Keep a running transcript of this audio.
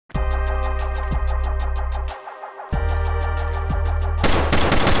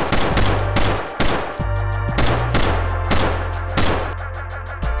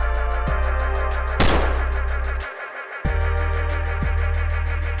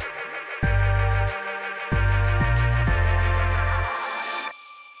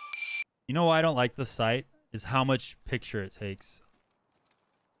You know why I don't like the site? Is how much picture it takes.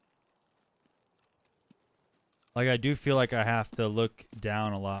 Like, I do feel like I have to look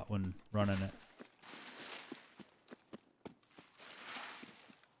down a lot when running it.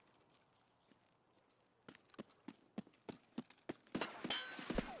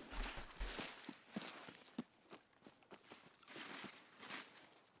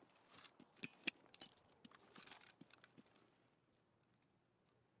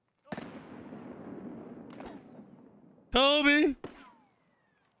 Toby!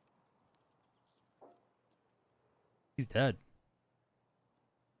 He's dead.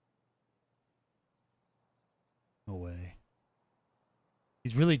 No way.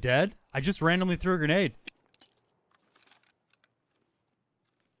 He's really dead? I just randomly threw a grenade.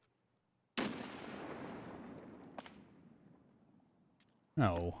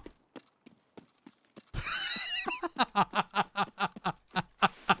 No.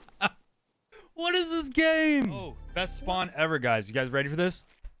 What is this game? Oh, best spawn ever, guys. You guys ready for this?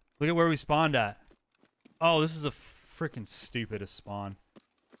 Look at where we spawned at. Oh, this is a freaking stupidest spawn.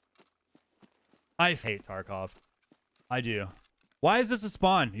 I hate Tarkov. I do. Why is this a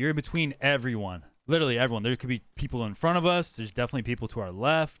spawn? You're in between everyone. Literally everyone. There could be people in front of us. There's definitely people to our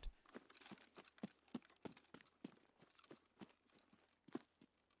left.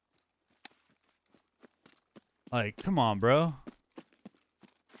 Like, come on, bro.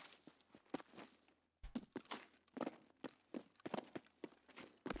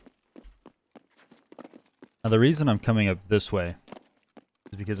 Now, the reason I'm coming up this way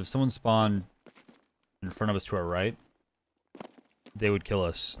is because if someone spawned in front of us to our right, they would kill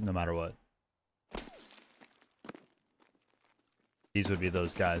us no matter what. These would be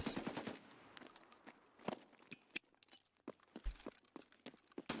those guys.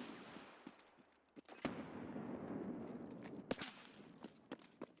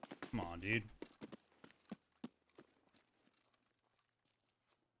 Come on, dude.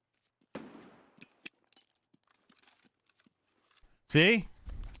 See?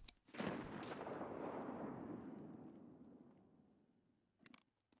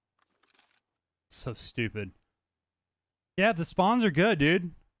 So stupid. Yeah, the spawns are good,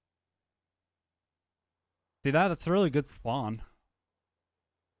 dude. See that? That's a really good spawn.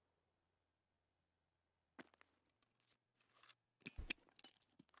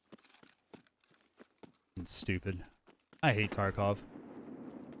 It's stupid. I hate Tarkov.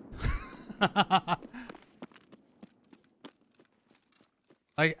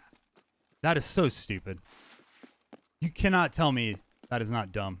 That is so stupid. You cannot tell me that is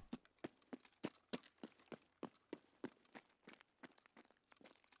not dumb.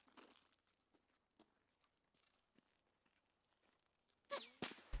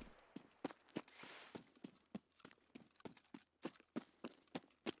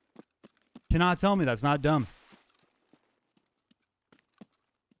 Cannot tell me that's not dumb.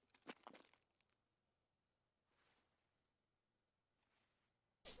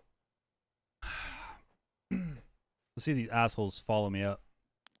 Let's see these assholes follow me up.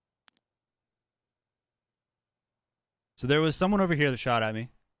 So there was someone over here that shot at me.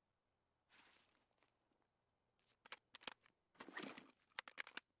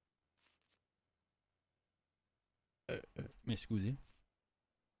 Mi scusi.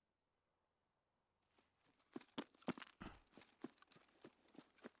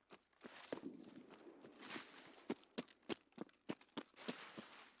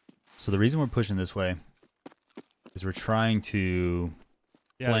 So the reason we're pushing this way is we're trying to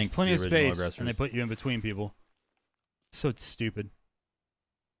flank plenty the of original space, aggressors. and they put you in between people. So stupid.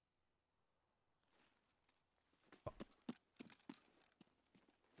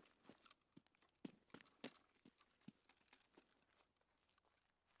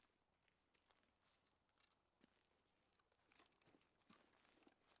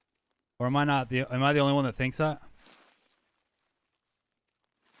 Or am I not the only one that thinks that?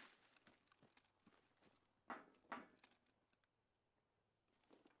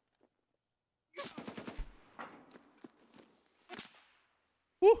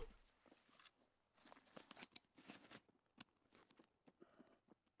 Woo!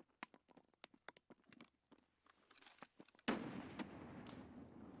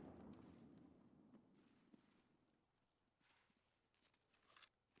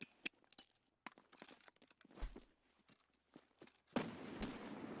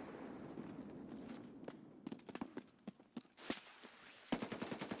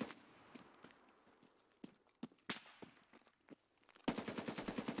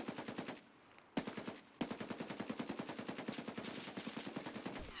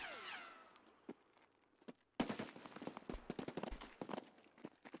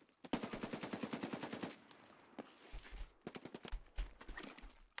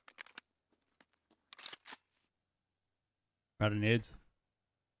 Out of nades.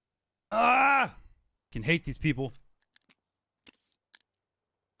 Ah! Can hate these people.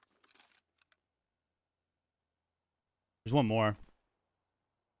 There's one more.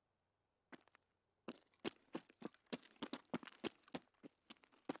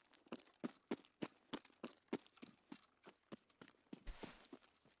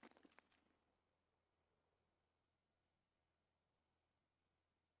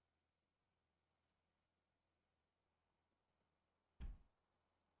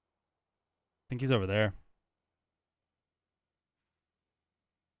 I think he's over there.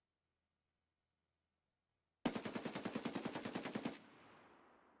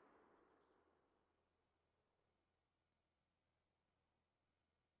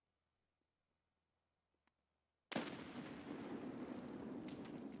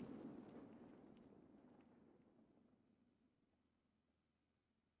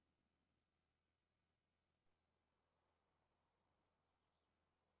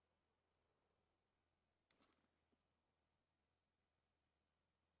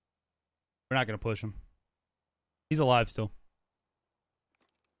 We're not going to push him. He's alive still.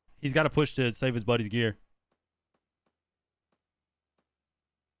 He's got to push to save his buddy's gear.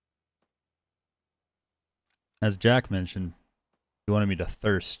 As Jack mentioned, he wanted me to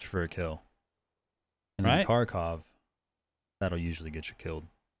thirst for a kill. And in Right? Tarkov, that'll usually get you killed.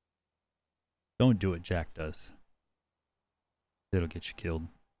 Don't do what Jack does. It'll get you killed.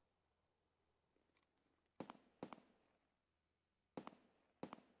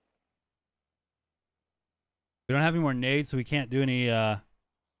 We don't have any more nades, so we can't do any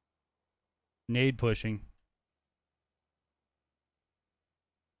nade pushing.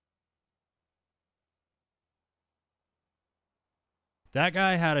 That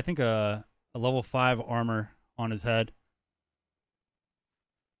guy had, I think, a level 5 armor on his head.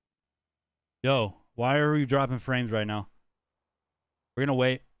 Yo, why are we dropping frames right now? We're gonna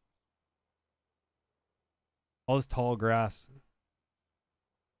wait. All this tall grass.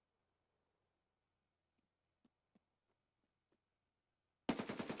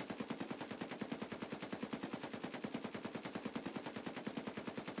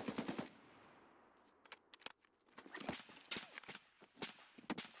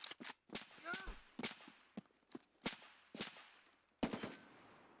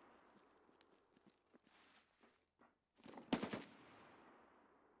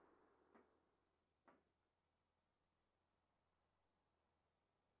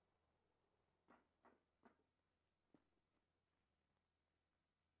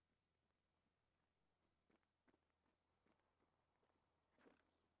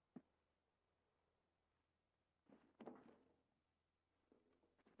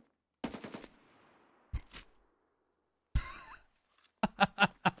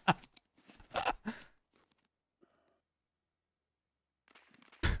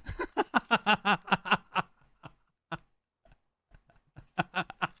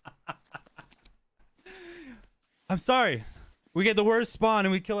 I'm sorry. We get the worst spawn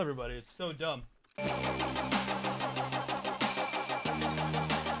and we kill everybody. It's so dumb.